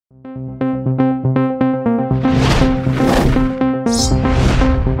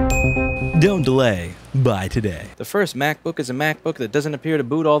delay, buy today. The first MacBook is a MacBook that doesn't appear to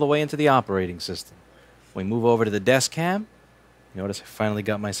boot all the way into the operating system. When we move over to the desk cam, you notice I finally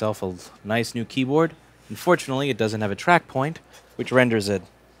got myself a nice new keyboard. Unfortunately, it doesn't have a track point, which renders it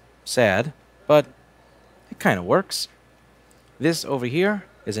sad, but it kind of works. This over here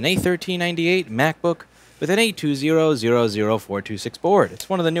is an A1398 MacBook with an A2000426 board. It's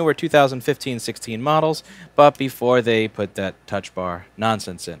one of the newer 2015-16 models, but before they put that touch bar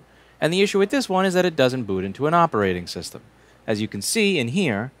nonsense in. And the issue with this one is that it doesn't boot into an operating system. As you can see in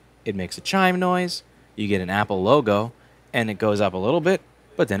here, it makes a chime noise, you get an Apple logo, and it goes up a little bit,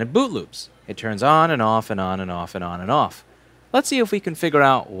 but then it boot loops. It turns on and off and on and off and on and off. Let's see if we can figure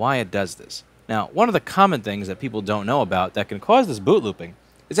out why it does this. Now, one of the common things that people don't know about that can cause this boot looping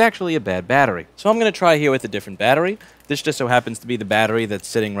is actually a bad battery. So I'm going to try here with a different battery. This just so happens to be the battery that's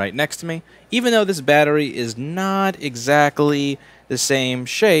sitting right next to me. Even though this battery is not exactly the same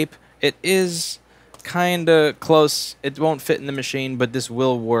shape, it is kind of close. It won't fit in the machine, but this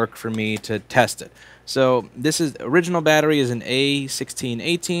will work for me to test it. So this is original battery is an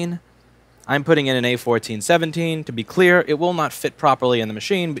A1618. I'm putting in an A1417. To be clear, it will not fit properly in the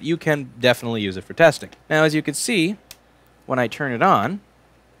machine, but you can definitely use it for testing. Now, as you can see, when I turn it on,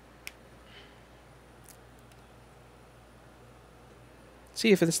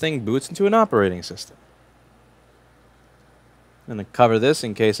 see if this thing boots into an operating system. I'm going to cover this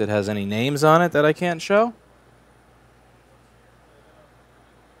in case it has any names on it that I can't show.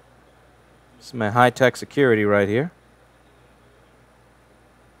 This is my high-tech security right here.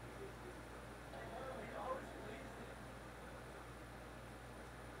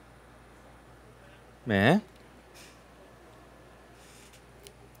 Man.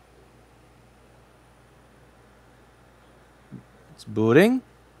 It's booting.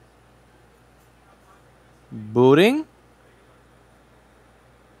 Booting.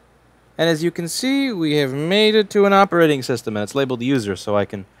 And as you can see, we have made it to an operating system, and it's labeled user, so I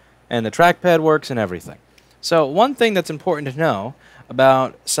can, and the trackpad works and everything. So one thing that's important to know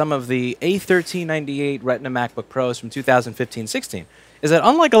about some of the A1398 Retina MacBook Pros from 2015-16 is that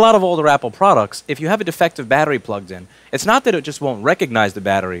unlike a lot of older Apple products, if you have a defective battery plugged in, it's not that it just won't recognize the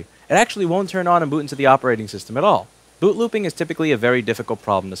battery, it actually won't turn on and boot into the operating system at all. Boot looping is typically a very difficult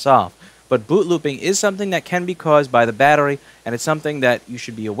problem to solve, but boot looping is something that can be caused by the battery, and it's something that you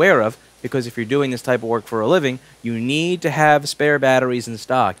should be aware of, because if you're doing this type of work for a living, you need to have spare batteries in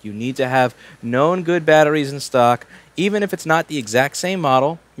stock. You need to have known good batteries in stock. Even if it's not the exact same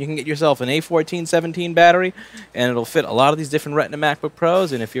model, you can get yourself an A1417 battery, and it'll fit a lot of these different Retina MacBook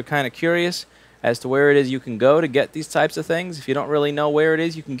Pros. And if you're kind of curious as to where it is you can go to get these types of things, if you don't really know where it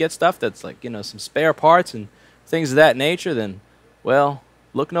is you can get stuff that's like, you know, some spare parts and things of that nature, then, well,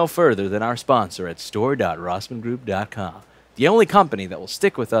 look no further than our sponsor at store.rossmangroup.com. The only company that will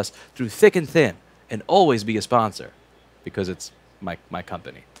stick with us through thick and thin and always be a sponsor, because it's my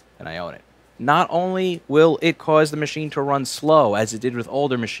company and I own it. Not only will it cause the machine to run slow, as it did with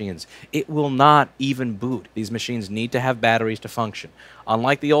older machines, it will not even boot. These machines need to have batteries to function.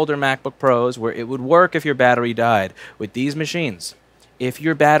 Unlike the older MacBook Pros, where it would work if your battery died, with these machines, if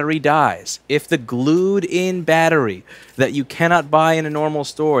your battery dies, if the glued-in battery that you cannot buy in a normal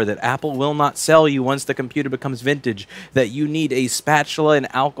store, that Apple will not sell you once the computer becomes vintage, that you need a spatula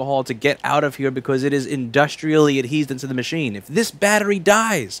and alcohol to get out of here because it is industrially adhesed into the machine, if this battery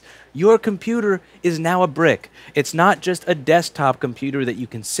dies, your computer is now a brick. It's not just a desktop computer that you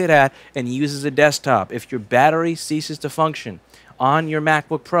can sit at and use as a desktop. If your battery ceases to function on your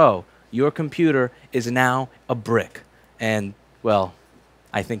MacBook Pro, your computer is now a brick. And, well,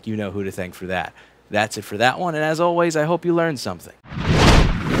 I think you know who to thank for that. That's it for that one, and as always, I hope you learned something.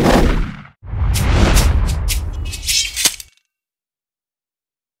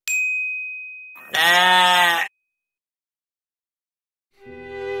 Ah!